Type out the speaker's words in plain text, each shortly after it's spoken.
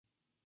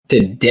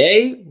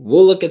Today,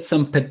 we'll look at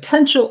some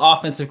potential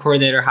offensive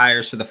coordinator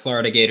hires for the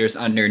Florida Gators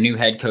under new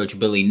head coach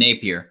Billy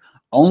Napier,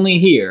 only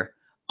here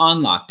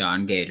on Locked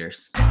On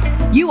Gators.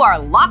 You are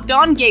Locked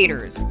On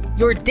Gators,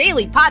 your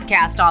daily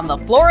podcast on the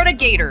Florida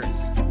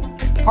Gators.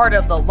 Part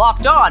of the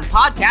Locked On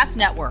Podcast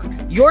Network,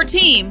 your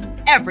team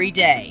every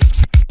day.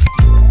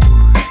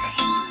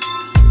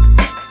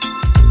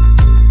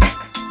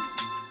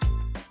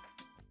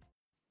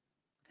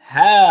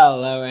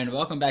 Hello, and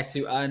welcome back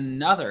to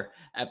another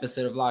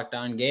episode of Locked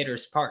On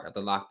Gators, part of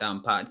the Locked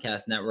On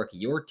Podcast Network,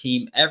 your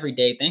team every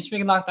day. Thanks for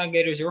making Locked On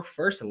Gators your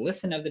first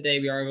listen of the day.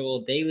 We are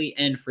available daily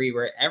and free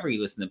wherever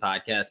you listen to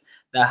podcasts.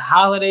 The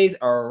holidays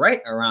are right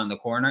around the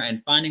corner,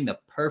 and finding the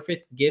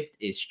perfect gift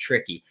is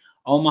tricky.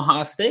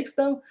 Omaha Steaks,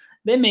 though,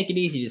 they make it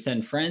easy to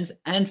send friends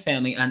and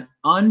family an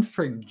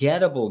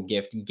unforgettable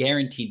gift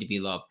guaranteed to be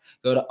loved.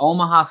 Go to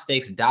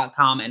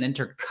omahasteaks.com and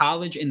enter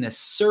college in the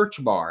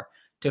search bar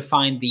to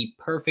find the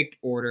perfect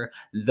order,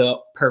 the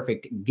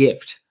perfect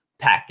gift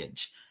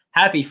package.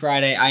 Happy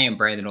Friday. I am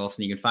Brandon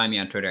Olson. You can find me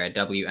on Twitter at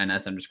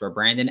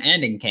WNS_Brandon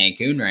and in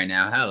Cancun right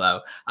now. Hello.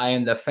 I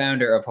am the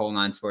founder of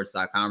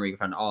Whole9Sports.com, where you can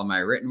find all of my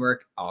written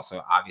work.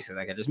 Also, obviously,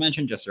 like I just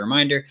mentioned, just a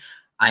reminder,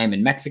 I am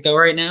in Mexico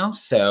right now.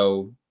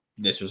 So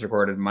this was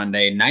recorded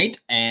Monday night.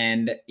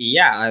 And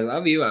yeah, I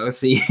love you. I will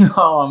see you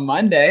all on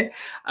Monday.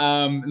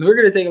 We're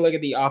going to take a look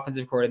at the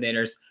offensive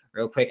coordinators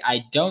real quick.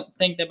 I don't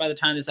think that by the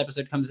time this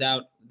episode comes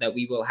out that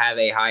we will have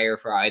a hire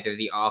for either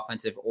the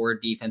offensive or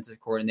defensive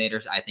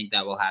coordinators. I think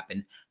that will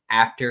happen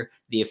after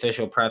the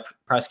official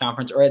press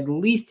conference, or at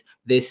least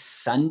this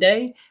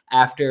Sunday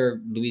after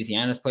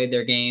Louisiana's played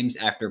their games,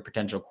 after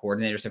potential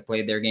coordinators have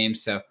played their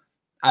games. So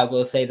I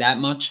will say that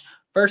much.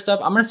 First up,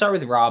 I'm going to start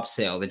with Rob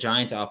Sale, the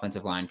Giants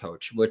offensive line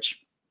coach,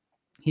 which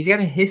he's got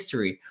a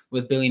history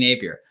with Billy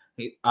Napier.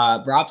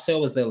 Rob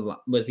Sale was the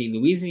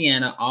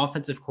Louisiana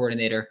offensive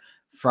coordinator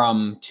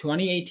from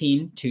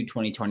 2018 to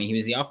 2020. He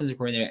was the offensive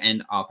coordinator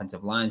and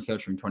offensive lines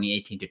coach from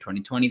 2018 to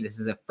 2020. This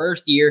is the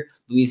first year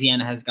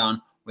Louisiana has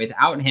gone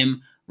without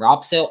him.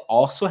 Rob Sale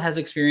also has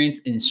experience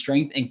in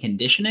strength and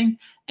conditioning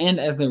and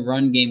as the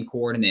run game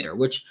coordinator,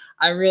 which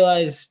I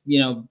realize,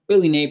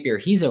 Billy Napier,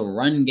 he's a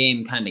run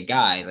game kind of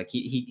guy. Like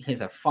he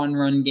has a fun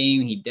run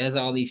game. He does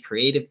all these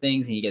creative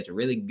things and he gets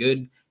really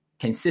good,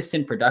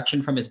 consistent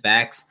production from his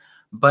backs.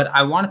 But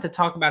I wanted to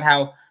talk about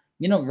how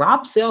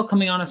Rob Sale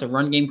coming on as a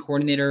run game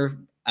coordinator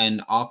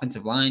and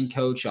offensive line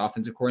coach,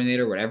 offensive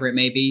coordinator, whatever it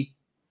may be.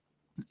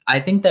 I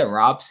think that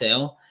Rob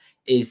Sale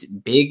is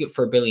big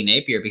for Billy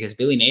Napier because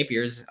Billy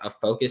Napier's a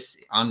focus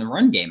on the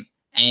run game.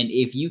 And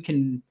if you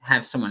can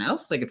have someone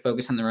else that could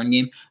focus on the run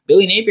game,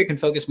 Billy Napier can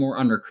focus more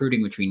on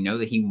recruiting, which we know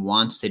that he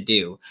wants to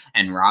do.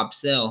 And Rob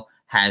Sale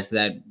has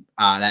that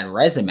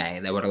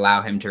resume that would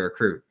allow him to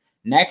recruit.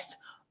 Next,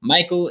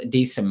 Michael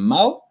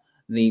DeSimo,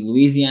 the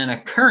Louisiana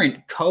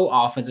current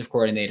co-offensive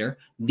coordinator,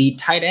 the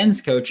tight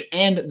ends coach,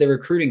 and the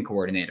recruiting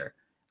coordinator.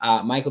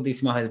 Michael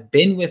DeSimo has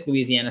been with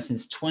Louisiana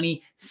since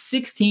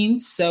 2016.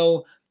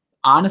 So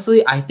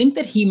honestly, I think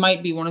that he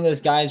might be one of those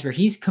guys where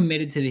he's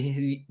committed to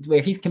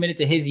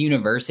his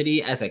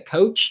university as a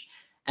coach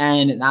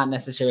and not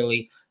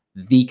necessarily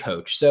the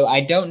coach. So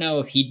I don't know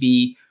if he'd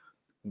be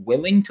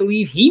willing to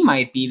leave. He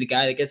might be the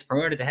guy that gets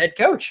promoted to head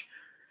coach.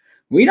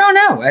 We don't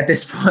know at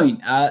this point.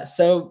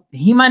 So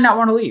he might not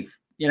want to leave.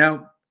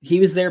 He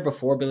was there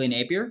before Billy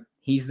Napier.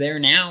 He's there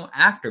now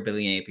after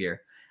Billy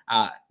Napier.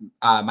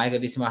 Michael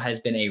DeSimo has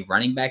been a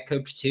running back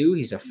coach too.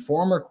 He's a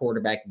former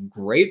quarterback,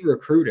 great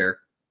recruiter.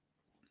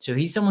 So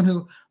he's someone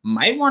who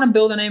might want to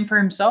build a name for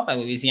himself at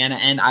Louisiana,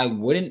 and I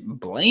wouldn't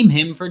blame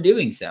him for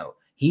doing so.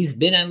 He's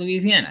been at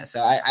Louisiana,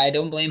 so I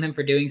don't blame him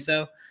for doing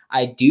so.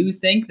 I do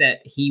think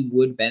that he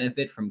would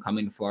benefit from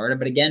coming to Florida,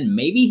 but again,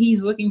 maybe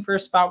he's looking for a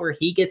spot where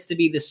he gets to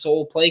be the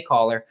sole play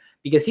caller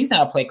because he's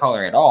not a play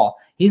caller at all.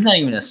 He's not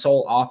even a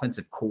sole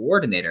offensive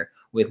coordinator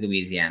with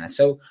Louisiana.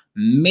 So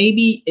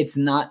maybe it's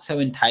not so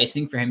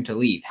enticing for him to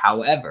leave.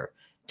 However,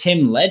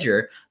 Tim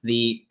Ledger,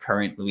 the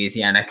current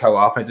Louisiana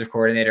co-offensive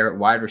coordinator,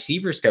 wide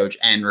receivers coach,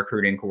 and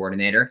recruiting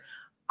coordinator,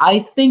 I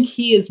think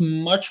he is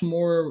much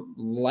more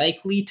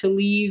likely to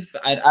leave.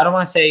 I don't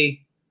want to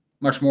say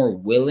much more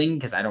willing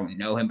because I don't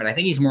know him, but I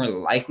think he's more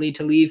likely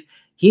to leave.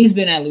 He's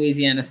been at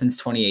Louisiana since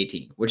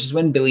 2018, which is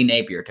when Billy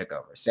Napier took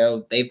over.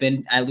 So they've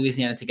been at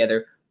Louisiana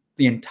together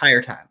the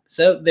entire time.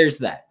 So there's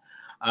that.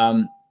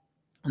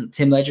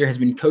 Tim Ledger has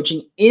been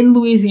coaching in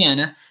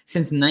Louisiana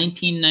since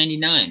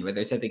 1999,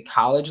 whether it's at the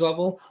college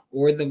level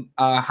or the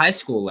high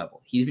school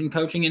level. He's been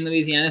coaching in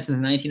Louisiana since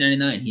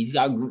 1999. He's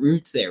got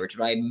roots there, which is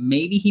why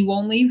maybe he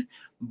won't leave,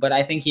 but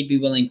I think he'd be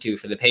willing to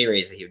for the pay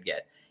raise that he would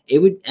get.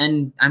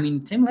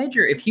 Tim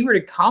Ledger, if he were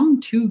to come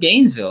to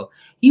Gainesville,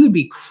 he would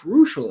be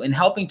crucial in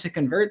helping to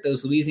convert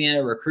those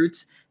Louisiana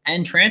recruits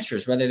and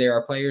transfers, whether there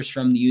are players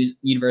from the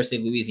University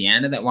of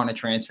Louisiana that want to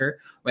transfer,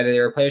 whether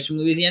there are players from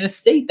Louisiana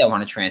State that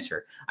want to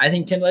transfer. I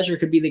think Tim Ledger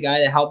could be the guy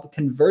that helped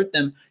convert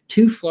them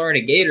to Florida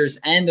Gators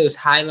and those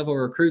high-level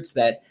recruits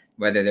that,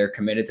 whether they're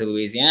committed to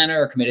Louisiana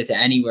or committed to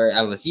anywhere,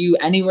 LSU,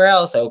 anywhere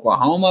else,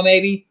 Oklahoma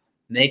maybe,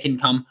 they can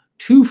come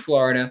to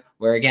Florida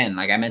where, again,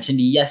 like I mentioned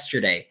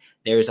yesterday,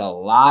 there's a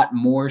lot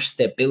more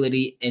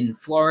stability in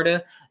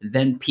Florida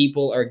than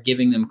people are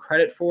giving them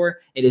credit for.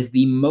 It is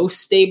the most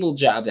stable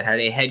job that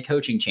had a head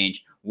coaching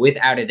change,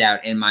 without a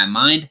doubt, in my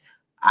mind.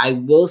 I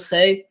will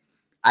say,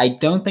 I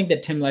don't think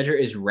that Tim Ledger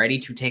is ready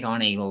to take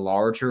on a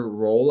larger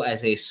role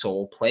as a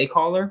sole play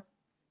caller.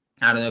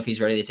 I don't know if he's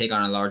ready to take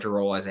on a larger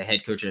role as a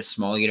head coach at a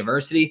small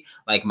university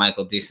like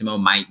Michael DeSimo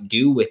might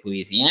do with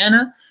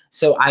Louisiana.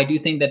 So I do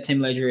think that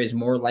Tim Ledger is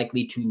more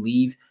likely to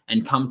leave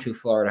and come to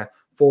Florida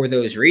for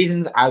those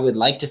reasons. I would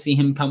like to see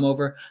him come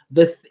over.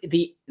 I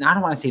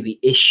don't want to say the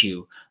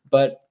issue,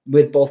 but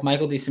with both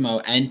Michael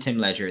DeSimo and Tim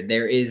Ledger,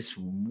 there is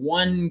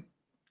one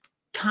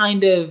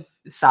kind of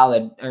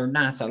solid, or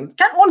not solid, it's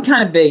got one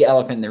kind of big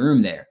elephant in the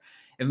room there.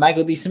 If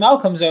Michael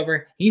DeSimo comes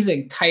over, he's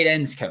a tight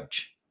ends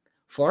coach.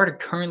 Florida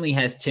currently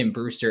has Tim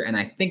Brewster, and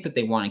I think that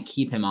they want to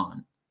keep him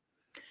on.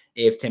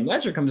 If Tim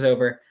Ledger comes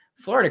over,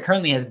 Florida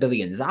currently has Billy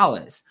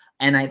Gonzalez,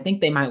 and I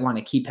think they might want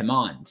to keep him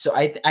on. So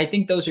I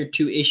think those are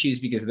two issues,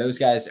 because those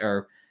guys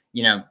are,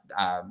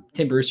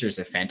 Tim Brewster is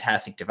a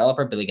fantastic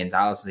developer. Billy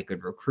Gonzalez is a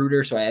good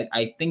recruiter. So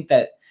I think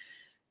that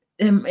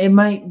it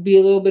might be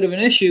a little bit of an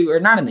issue, or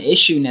not an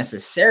issue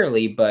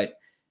necessarily, but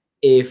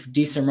if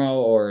DeSimo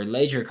or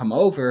Ledger come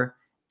over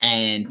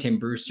and Tim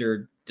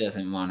Brewster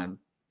doesn't want to,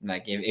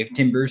 like, if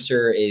Tim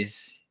Brewster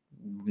is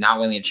not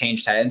willing to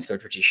change tight ends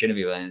coach, which he shouldn't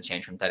be willing to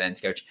change from tight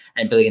ends coach,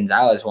 and Billy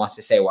Gonzalez wants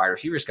to stay wide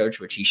receivers coach,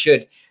 which he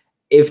should,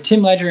 if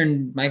Tim Ledger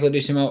and Michael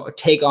DeSimo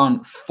take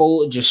on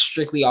full, just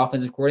strictly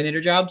offensive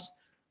coordinator jobs,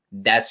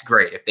 that's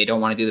great. If they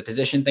don't want to do the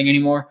position thing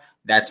anymore,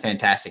 that's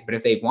fantastic. But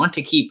if they want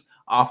to keep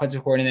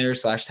offensive coordinator /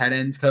 tight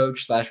ends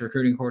coach /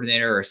 recruiting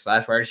coordinator or /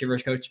 wide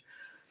receivers coach,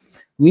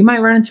 we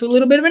might run into a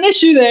little bit of an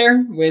issue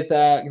there with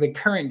the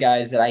current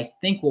guys that I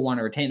think will want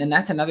to retain. And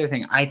that's another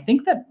thing. I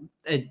think that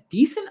a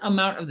decent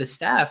amount of the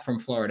staff from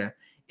Florida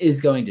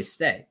is going to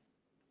stay.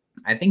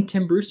 I think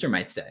Tim Brewster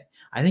might stay.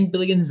 I think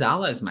Billy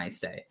Gonzalez might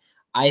stay.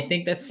 I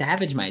think that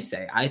Savage might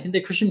stay. I think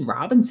that Christian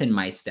Robinson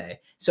might stay.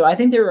 So I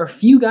think there are a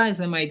few guys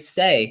that might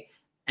stay,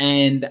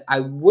 and I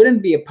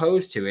wouldn't be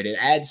opposed to it. It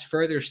adds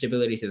further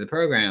stability to the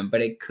program,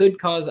 but it could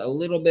cause a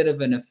little bit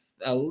of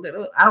I don't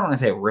want to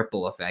say a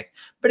ripple effect,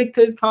 but it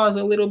could cause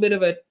a little bit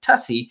of a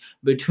tussle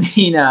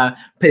between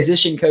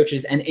position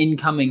coaches and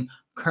incoming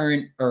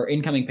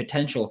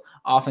potential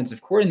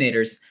offensive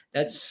coordinators.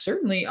 That's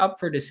certainly up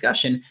for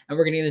discussion, and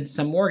we're going to get into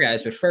some more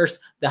guys. But first,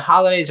 the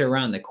holidays are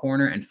around the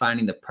corner, and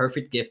finding the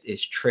perfect gift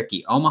is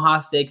tricky. Omaha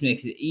Steaks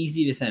makes it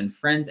easy to send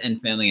friends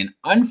and family an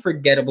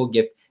unforgettable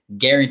gift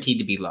guaranteed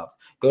to be loved.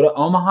 Go to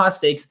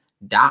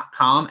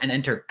omahasteaks.com and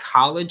enter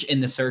college in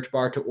the search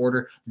bar to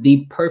order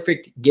the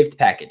perfect gift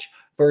package.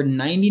 For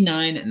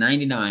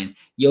 $99.99,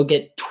 you'll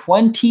get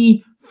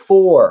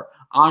 24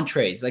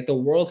 entrees, like the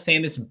world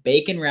famous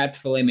bacon wrapped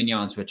filet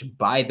mignons, which,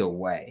 by the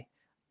way,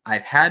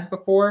 I've had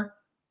before.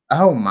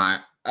 Oh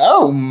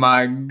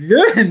my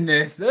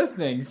goodness, this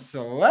thing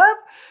slap.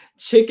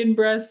 Chicken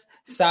breasts,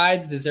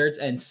 sides, desserts,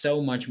 and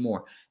so much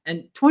more.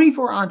 And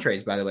 24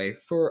 entrees, by the way,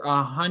 for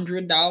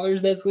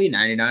 $100, basically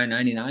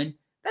 $99.99.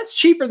 That's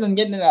cheaper than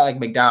getting it at like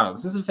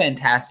McDonald's. This is a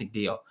fantastic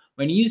deal.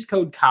 When you use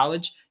code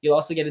COLLEGE, you'll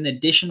also get an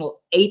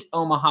additional 8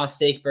 Omaha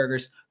steak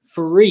burgers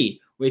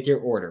free with your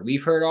order.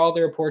 We've heard all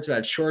the reports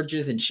about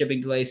shortages and shipping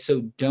delays,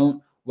 so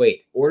don't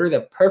wait. Order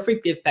the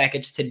perfect gift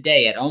package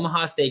today at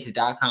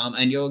omahasteaks.com,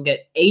 and you'll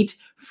get 8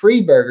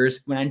 free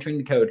burgers when entering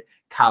the code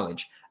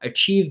COLLEGE.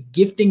 Achieve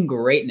gifting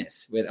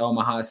greatness with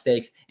Omaha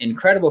Steaks.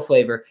 Incredible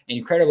flavor,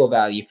 incredible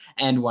value,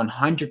 and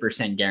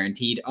 100%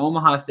 guaranteed.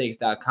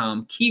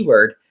 omahasteaks.com,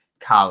 keyword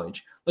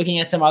college. Looking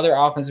at some other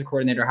offensive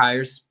coordinator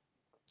hires,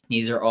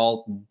 these are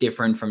all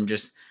different from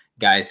just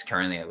guys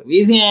currently at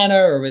Louisiana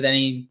or with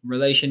any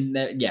relation.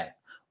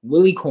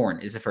 Willie Korn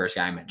is the first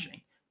guy I'm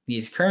mentioning.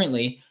 He's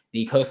currently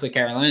the Coastal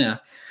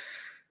Carolina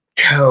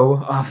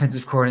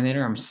co-offensive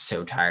coordinator. I'm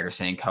so tired of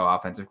saying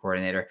co-offensive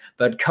coordinator,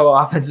 but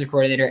co-offensive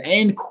coordinator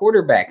and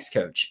quarterbacks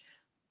coach.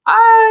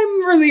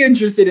 I'm really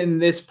interested in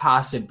this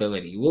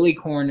possibility. Willie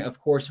Korn, of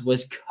course,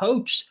 was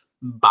coached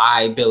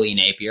by Billy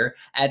Napier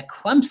at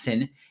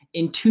Clemson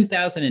in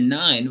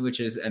 2009, which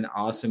is an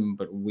awesome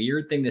but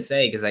weird thing to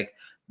say, because like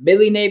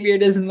Billy Napier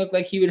doesn't look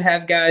like he would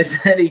have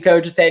guys that he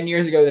coached 10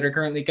 years ago that are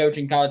currently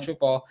coaching college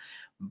football.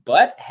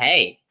 But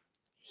hey,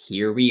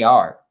 here we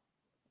are.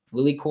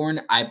 Willie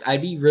Korn,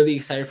 I'd be really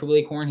excited for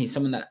Willie Korn. He's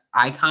someone that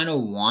I kind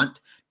of want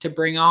to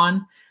bring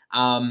on.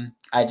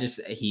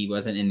 He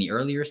wasn't in the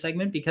earlier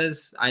segment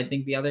because I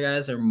think the other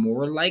guys are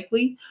more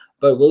likely.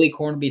 But Willie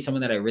Korn would be someone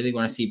that I really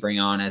want to see bring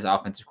on as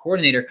offensive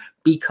coordinator,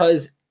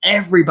 because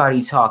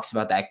everybody talks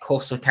about that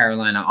Coastal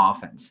Carolina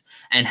offense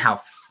and how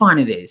fun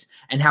it is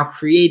and how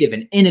creative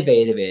and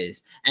innovative it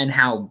is and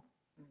how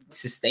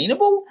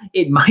sustainable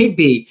it might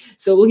be.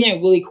 So looking at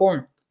Willie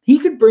Korn, he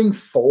could bring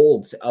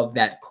folds of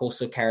that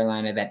Coastal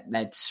Carolina,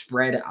 that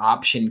spread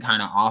option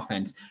kind of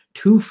offense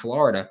to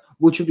Florida,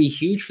 which would be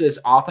huge for this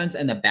offense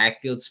and the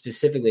backfield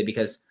specifically,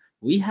 because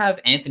we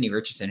have Anthony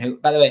Richardson, who,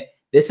 by the way,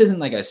 this isn't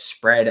like a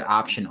spread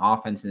option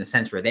offense in the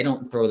sense where they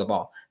don't throw the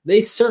ball. They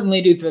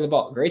certainly do throw the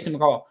ball. Grayson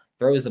McCall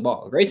throws the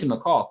ball. Grayson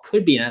McCall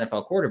could be an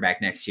NFL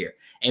quarterback next year.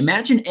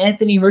 Imagine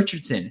Anthony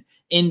Richardson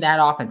in that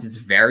offense. It's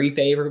very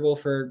favorable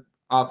for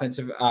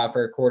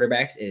for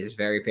quarterbacks. It is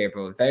very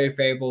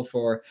favorable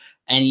for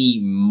any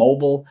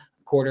mobile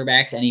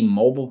quarterbacks, any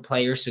mobile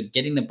players. So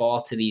getting the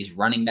ball to these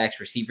running backs,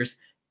 receivers,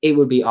 it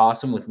would be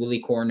awesome with Willie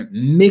Corn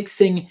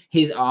mixing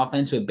his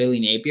offense with Billy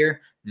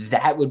Napier.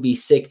 That would be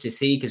sick to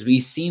see because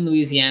we've seen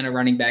Louisiana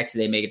running backs.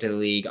 They make it to the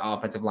league,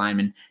 offensive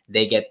linemen,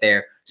 they get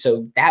there.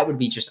 So that would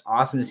be just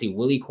awesome to see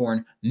Willie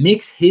Corn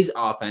mix his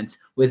offense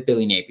with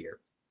Billy Napier.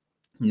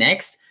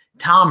 Next,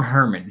 Tom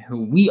Herman,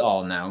 who we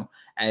all know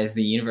as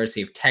the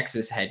University of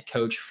Texas head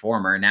coach,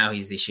 former. Now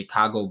he's the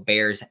Chicago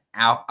Bears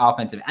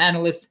offensive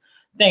analyst,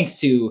 thanks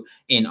to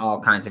In All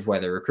Kinds of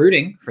Weather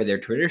Recruiting for their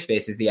Twitter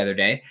spaces the other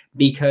day,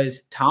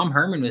 because Tom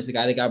Herman was the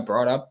guy that got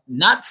brought up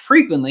not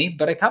frequently,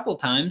 but a couple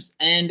times.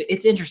 And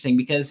it's interesting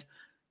because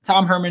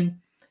Tom Herman,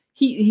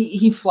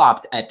 he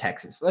flopped at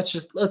Texas.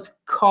 Let's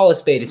call a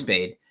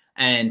spade.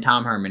 And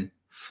Tom Herman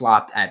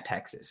flopped at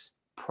Texas.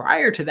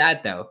 Prior to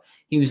that, though,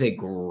 he was a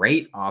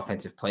great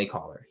offensive play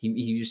caller.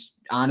 He was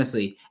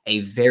honestly a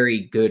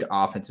very good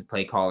offensive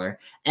play caller.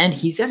 And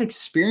he's got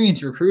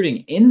experience recruiting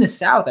in the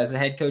South as a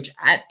head coach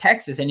at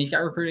Texas. And he's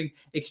got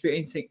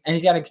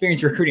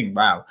experience recruiting.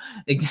 Wow.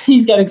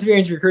 He's got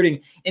experience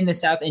recruiting in the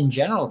South in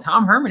general.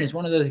 Tom Herman is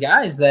one of those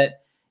guys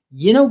that,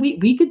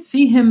 we could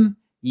see him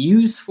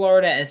use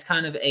Florida as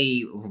kind of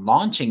a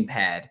launching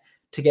pad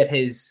to get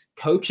his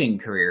coaching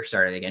career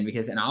started again,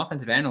 because an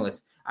offensive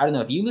analyst, I don't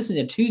know if you listened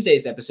to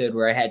Tuesday's episode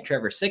where I had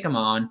Trevor Sikkema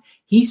on,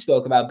 he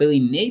spoke about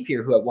Billy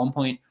Napier, who at one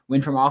point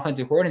went from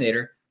offensive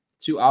coordinator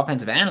to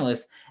offensive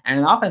analyst. And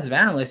an offensive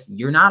analyst,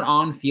 you're not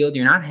on field,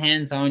 you're not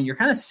hands-on, you're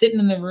kind of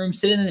sitting in the room,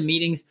 sitting in the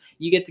meetings,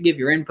 you get to give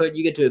your input,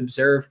 you get to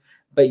observe,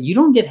 but you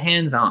don't get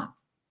hands-on.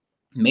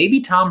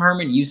 Maybe Tom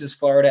Herman uses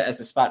Florida as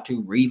a spot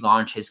to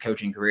relaunch his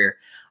coaching career.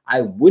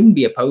 I wouldn't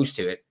be opposed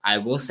to it. I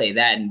will say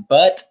that.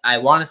 But I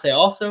want to say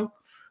also,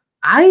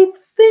 I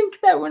think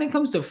that when it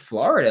comes to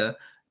Florida,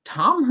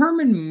 Tom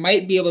Herman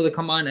might be able to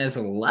come on as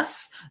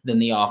less than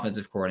the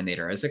offensive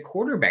coordinator, as a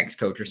quarterback's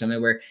coach or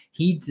something where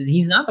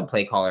he's not the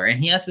play caller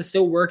and he has to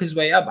still work his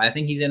way up. I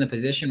think he's in a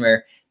position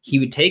where he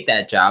would take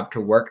that job to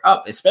work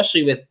up,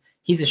 especially with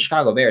he's a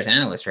Chicago Bears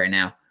analyst right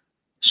now.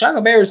 Chicago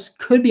Bears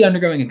could be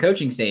undergoing a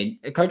coaching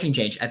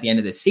change at the end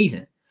of this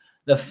season.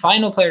 The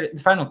final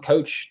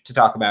coach to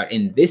talk about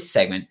in this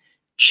segment,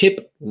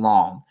 Chip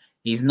Long.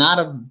 He's not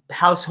a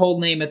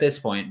household name at this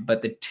point,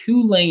 but the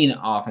Tulane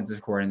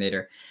offensive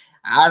coordinator,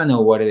 I don't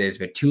know what it is,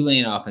 but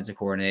Tulane offensive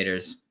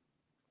coordinators,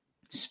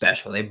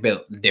 special. They're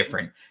built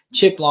different.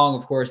 Chip Long,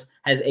 of course,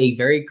 has a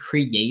very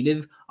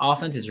creative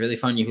offense. It's really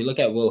fun. If you look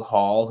at Will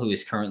Hall, who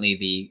is currently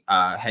the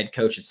head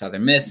coach at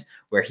Southern Miss,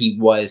 where he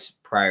was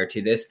prior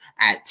to this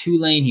at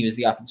Tulane, he was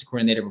the offensive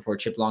coordinator before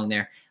Chip Long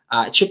there.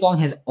 Chip Long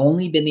has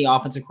only been the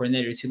offensive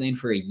coordinator at Tulane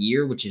for a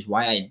year, which is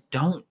why I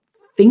don't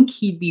think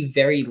he'd be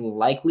very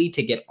likely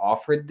to get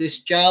offered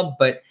this job.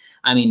 But,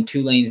 I mean,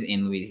 Tulane's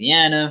in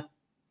Louisiana,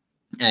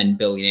 and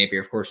Billy Napier,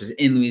 of course, was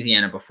in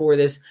Louisiana before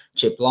this.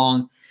 Chip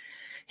Long,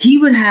 he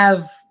would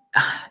have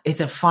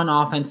it's a fun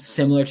offense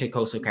similar to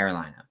Coastal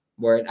Carolina,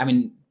 where, I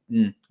mean,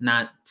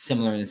 not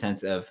similar in the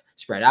sense of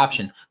spread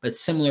option, but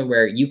similar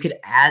where you could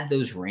add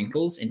those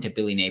wrinkles into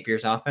Billy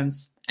Napier's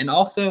offense. And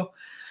also,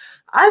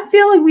 I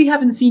feel like we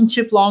haven't seen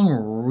Chip Long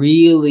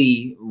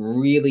really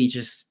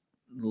just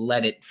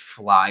let it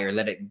fly or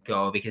let it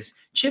go, because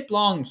Chip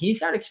Long, he's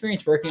got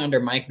experience working under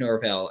Mike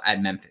Norvell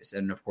at Memphis.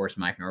 And of course,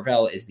 Mike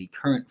Norvell is the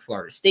current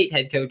Florida State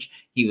head coach.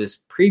 He was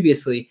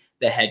previously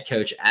the head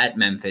coach at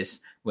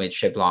Memphis when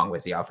Chip Long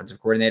was the offensive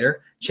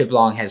coordinator. Chip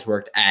Long has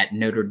worked at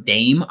Notre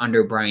Dame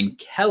under Brian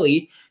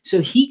Kelly.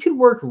 So he could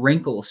work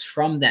wrinkles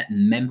from that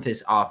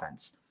Memphis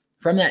offense,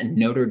 from that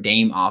Notre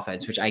Dame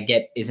offense, which I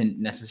get isn't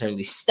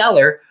necessarily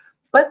stellar,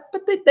 but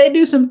they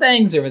do some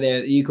things over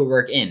there that you could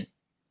work in.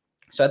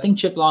 So I think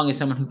Chip Long is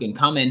someone who can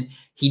come in.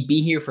 He'd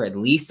be here for at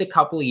least a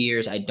couple of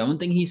years. I don't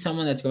think he's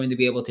someone that's going to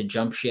be able to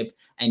jump ship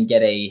and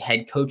get a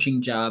head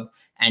coaching job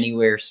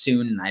anywhere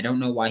soon. And I don't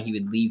know why he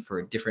would leave for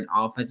a different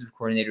offensive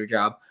coordinator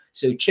job.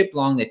 So Chip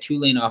Long, the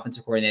Tulane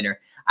offensive coordinator,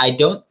 I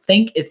don't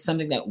think it's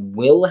something that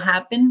will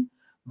happen,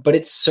 but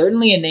it's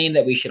certainly a name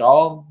that we should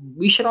all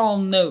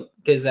note,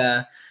 because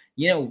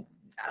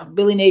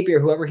Billy Napier,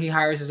 whoever he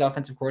hires as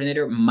offensive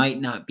coordinator,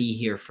 might not be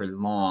here for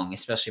long,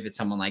 especially if it's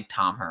someone like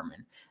Tom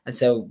Herman. And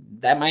so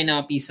that might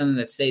not be something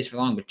that stays for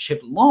long, but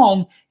Chip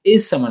Long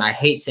is someone, I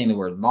hate saying the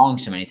word long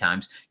so many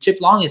times. Chip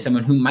Long is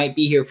someone who might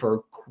be here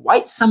for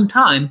quite some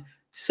time.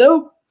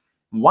 So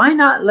why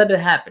not let it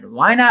happen?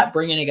 Why not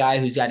bring in a guy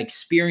who's got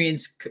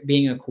experience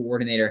being a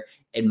coordinator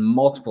in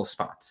multiple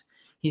spots?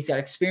 He's got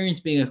experience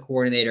being a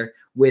coordinator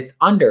with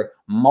under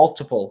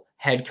multiple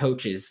head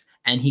coaches,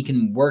 and he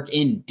can work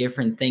in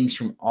different things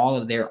from all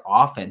of their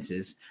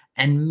offenses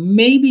and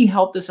maybe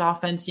help this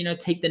offense,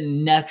 take the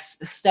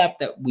next step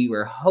that we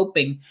were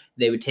hoping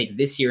they would take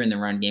this year in the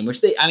run game, which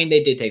they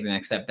did take the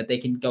next step, but they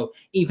can go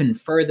even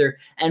further.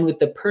 And with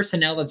the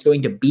personnel that's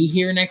going to be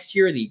here next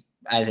year,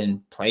 as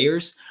in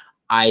players,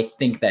 I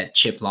think that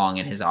Chip Long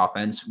and his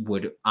offense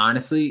would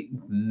honestly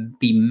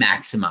be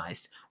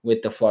maximized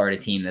with the Florida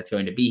team that's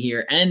going to be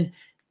here. And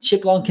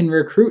Chip Long can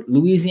recruit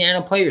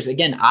Louisiana players.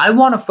 Again, I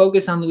want to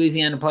focus on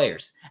Louisiana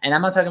players. And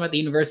I'm not talking about the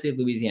University of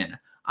Louisiana.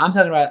 I'm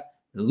talking about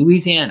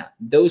Louisiana,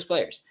 those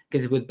players.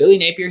 Because with Billy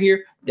Napier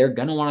here, they're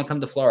going to want to come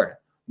to Florida.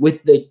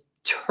 With the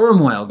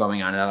turmoil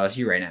going on at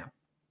LSU right now,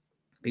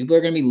 people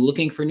are going to be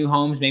looking for new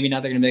homes. Maybe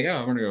not they're going to be like,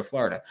 oh, I want to go to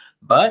Florida.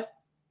 But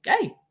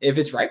hey, if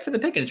it's ripe for the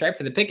picking, it's ripe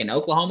for the picking.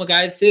 Oklahoma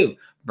guys too.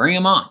 Bring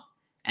them on.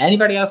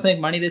 Anybody else make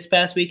money this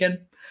past weekend?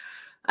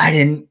 I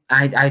didn't.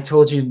 I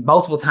told you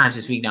multiple times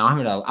this week now.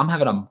 I'm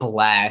having a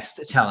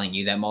blast telling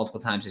you that multiple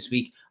times this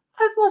week.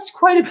 I've lost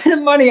quite a bit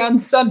of money on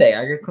Sunday.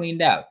 I got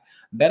cleaned out.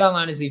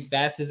 BetOnline is the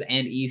fastest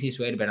and easiest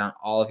way to bet on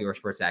all of your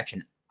sports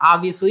action.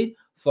 Obviously,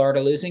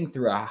 Florida losing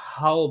threw a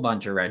whole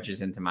bunch of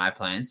wrenches into my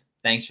plans.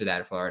 Thanks for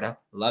that, Florida.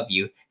 Love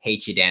you.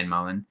 Hate you, Dan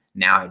Mullen.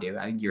 Now I do.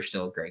 You're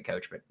still a great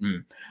coach, but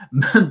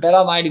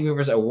BetOnline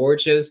delivers award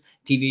shows,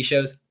 TV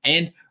shows,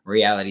 and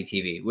reality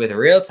TV with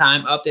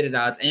real-time updated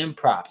odds and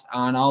props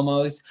on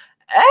almost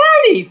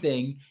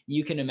anything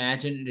you can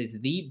imagine. It is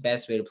the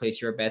best way to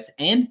place your bets,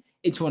 and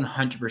it's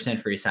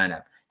 100% free sign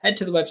up. Head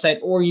to the website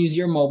or use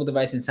your mobile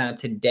device and sign up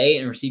today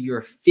and receive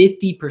your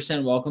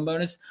 50% welcome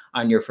bonus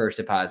on your first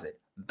deposit.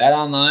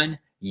 BetOnline,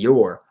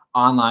 your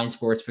online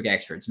sportsbook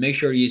experts. Make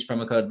sure to use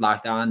promo code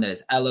LOCKEDON. That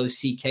is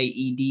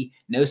LOCKED,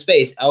 no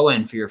space,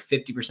 ON for your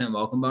 50%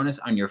 welcome bonus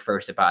on your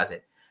first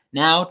deposit.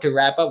 Now, to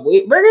wrap up,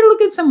 we're going to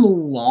look at some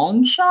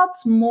long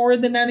shots more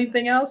than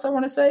anything else, I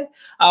want to say.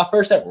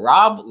 First up,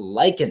 Rob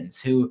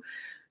Likens, who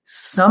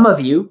some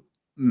of you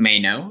may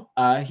know.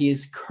 He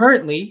is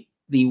currently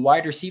the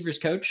wide receivers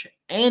coach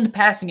and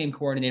passing game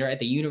coordinator at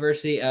the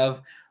University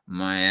of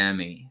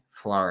Miami,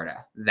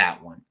 Florida.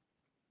 That one.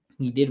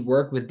 He did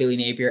work with Billy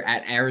Napier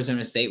at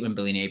Arizona State when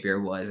Billy Napier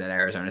was at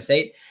Arizona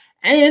State.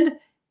 And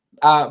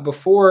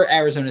before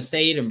Arizona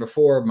State and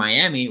before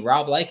Miami,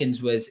 Rob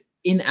Likens was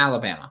in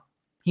Alabama.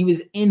 He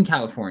was in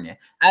California,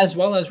 as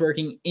well as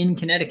working in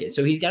Connecticut.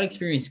 So he's got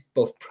experience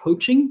both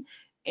coaching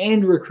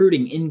and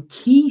recruiting in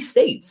key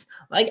states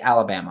like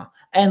Alabama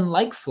and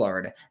like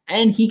Florida.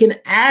 And he can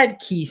add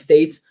key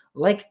states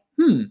like,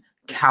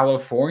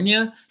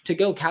 California to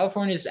go.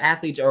 California's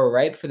athletes are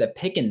ripe for the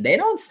picking. They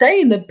don't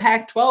stay in the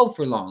Pac-12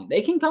 for long.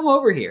 They can come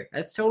over here.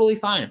 That's totally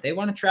fine. If they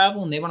want to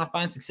travel and they want to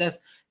find success,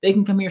 they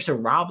can come here. So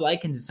Rob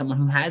Likens is someone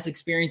who has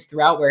experience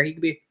throughout where he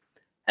could be,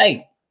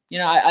 hey,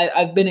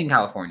 I've been in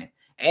California.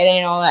 It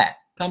ain't all that.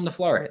 Come to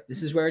Florida.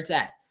 This is where it's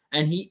at.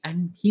 And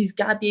he's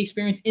got the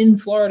experience in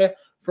Florida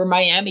for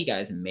Miami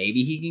guys. And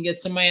maybe he can get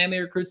some Miami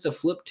recruits to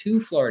flip to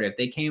Florida if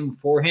they came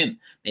for him.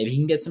 Maybe he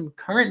can get some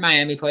current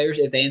Miami players,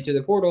 if they enter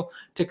the portal,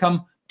 to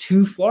come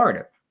to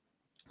Florida.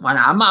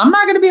 I'm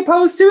not going to be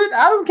opposed to it.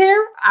 I don't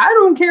care. I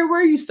don't care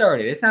where you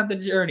started. It's not the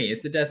journey.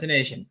 It's the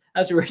destination.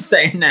 That's what we're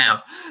saying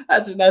now.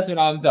 That's what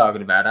I'm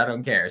talking about. I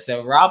don't care.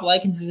 So Rob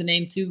Likens is a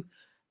name to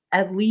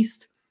at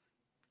least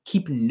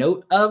keep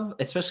note of,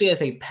 especially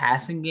as a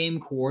passing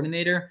game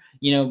coordinator.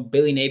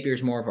 Billy Napier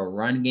is more of a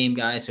run game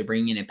guy, so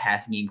bringing in a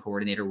passing game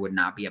coordinator would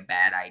not be a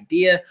bad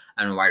idea.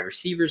 I'm a wide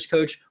receivers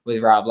coach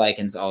with Rob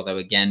Likens, although,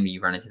 again, you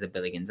run into the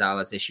Billy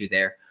Gonzalez issue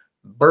there.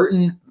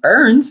 Burton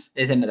Burns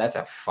that's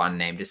a fun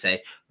name to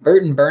say.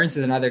 Burton Burns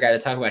is another guy to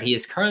talk about. He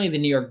is currently the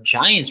New York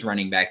Giants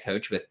running back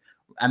coach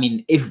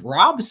if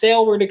Rob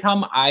Sale were to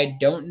come, I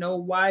don't know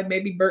why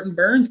maybe Burton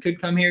Burns could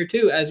come here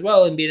too as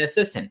well and be an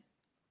assistant.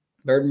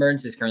 Burton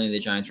Burns is currently the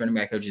Giants running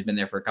back coach. He's been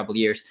there for a couple of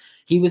years.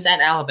 He was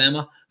at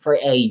Alabama for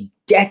a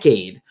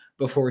decade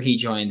before he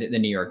joined the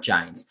New York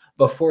Giants.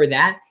 Before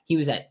that, he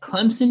was at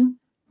Clemson,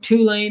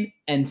 Tulane,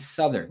 and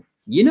Southern.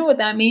 You know what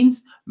that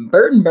means?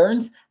 Burton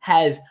Burns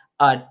has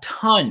a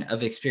ton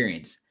of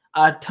experience.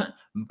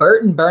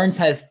 Burton Burns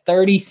has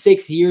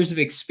 36 years of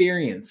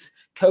experience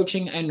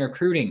coaching and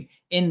recruiting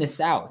in the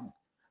South.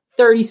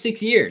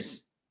 36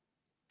 years.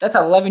 That's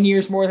 11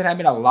 years more than I've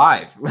been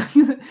alive.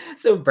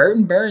 So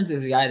Burton Burns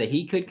is a guy that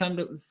he could come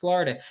to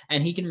Florida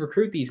and he can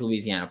recruit these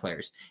Louisiana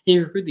players. He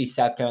can recruit these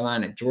South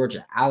Carolina,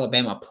 Georgia,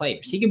 Alabama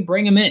players. He can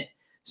bring them in.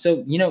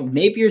 So,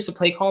 Napier's a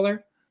play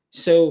caller.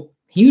 So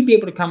he would be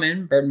able to come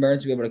in, Burton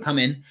Burns would be able to come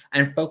in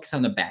and focus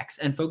on the backs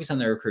and focus on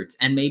the recruits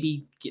and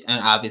maybe,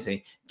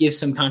 obviously, give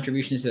some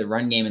contributions to the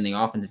run game and the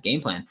offensive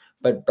game plan.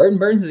 But Burton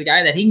Burns is a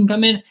guy that he can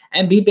come in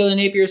and be Billy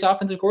Napier's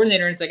offensive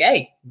coordinator. And it's like,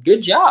 hey,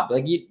 good job.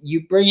 Like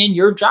you bring in,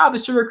 your job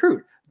is to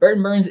recruit.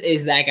 Burton Burns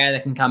is that guy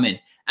that can come in.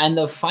 And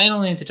the final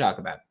name to talk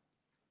about,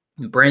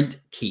 Brent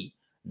Key,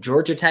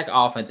 Georgia Tech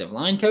offensive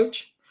line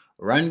coach,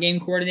 run game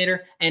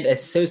coordinator, and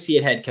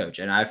associate head coach.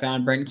 And I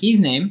found Brent Key's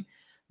name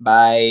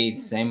by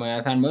the same way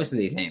I found most of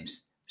these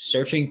names.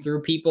 Searching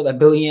through people that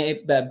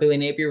Billy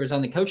Napier was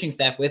on the coaching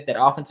staff with, that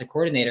offensive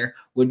coordinator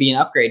would be an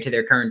upgrade to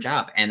their current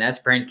job. And that's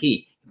Brent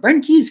Key.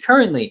 Brent Key is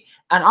currently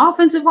an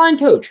offensive line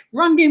coach,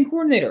 run game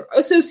coordinator,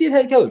 associate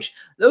head coach.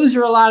 Those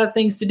are a lot of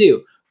things to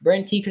do.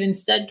 Brent Key could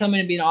instead come in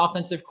and be an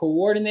offensive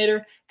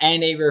coordinator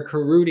and a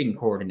recruiting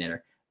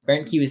coordinator.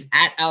 Brent Key was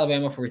at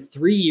Alabama for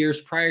 3 years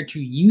prior to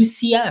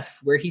UCF,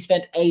 where he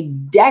spent a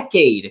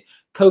decade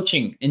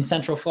coaching in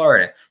Central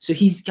Florida. So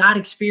he's got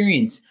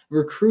experience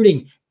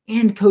recruiting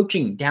and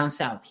coaching down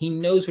south. He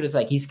knows what it's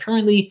like. He's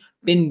currently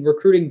been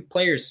recruiting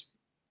players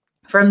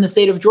from the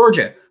state of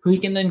Georgia who he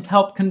can then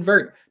help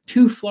convert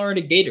to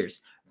Florida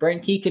Gators.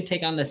 Brent Key could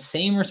take on the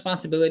same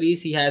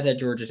responsibilities he has at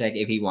Georgia Tech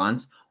if he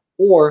wants,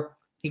 or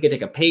he could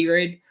take a pay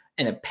grade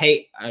and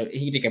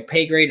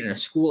a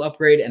school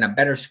upgrade and a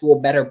better school,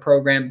 better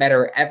program,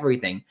 better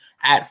everything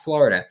at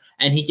Florida.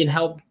 And he can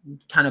help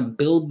kind of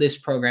build this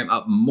program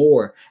up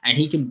more. And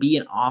he can be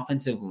an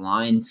offensive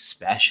line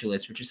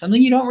specialist, which is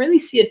something you don't really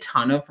see a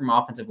ton of from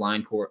offensive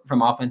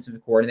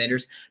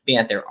coordinators being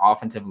at their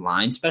offensive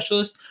line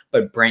specialists.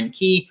 But Brent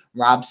Key,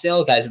 Rob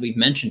Sale, guys that we've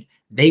mentioned,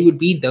 they would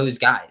be those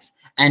guys.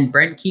 And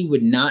Brent Key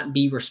would not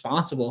be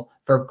responsible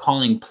for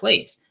calling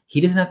plays. He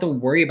doesn't have to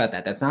worry about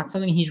that. That's not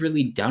something he's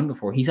really done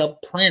before. He's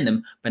helped plan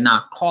them, but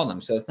not call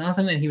them. So it's not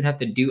something that he would have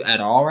to do at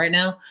all right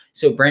now.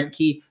 So Brent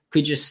Key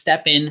could just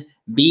step in,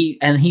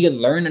 and he could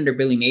learn under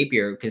Billy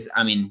Napier. Because,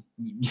 I mean,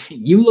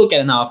 you look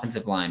at an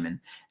offensive lineman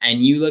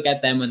and you look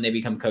at them when they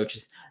become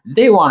coaches,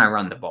 they want to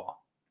run the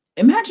ball.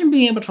 Imagine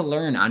being able to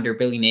learn under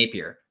Billy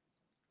Napier.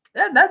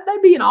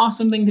 That'd be an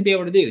awesome thing to be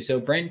able to do. So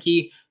Brent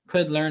Key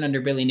could learn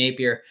under Billy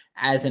Napier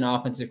as an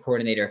offensive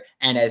coordinator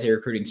and as a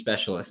recruiting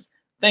specialist.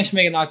 Thanks for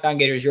making Locked On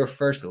Gators your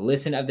first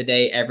listen of the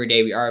day every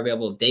day. We are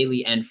available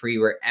daily and free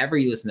wherever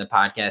you listen to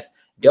podcasts.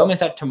 Don't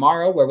miss out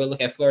tomorrow where we'll look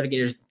at Florida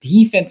Gators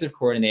defensive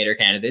coordinator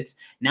candidates.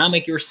 Now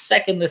make your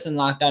second listen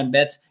Locked On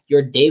Bets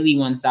your daily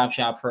one-stop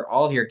shop for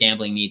all of your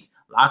gambling needs.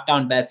 Locked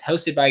On Bets,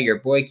 hosted by your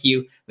boy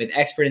Q, with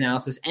expert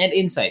analysis and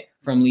insight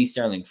from Lee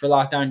Sterling. For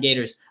Locked On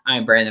Gators,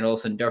 I'm Brandon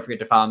Olson. Don't forget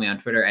to follow me on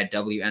Twitter at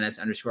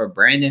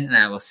WNS_Brandon, and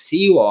I will see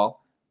you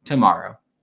all tomorrow.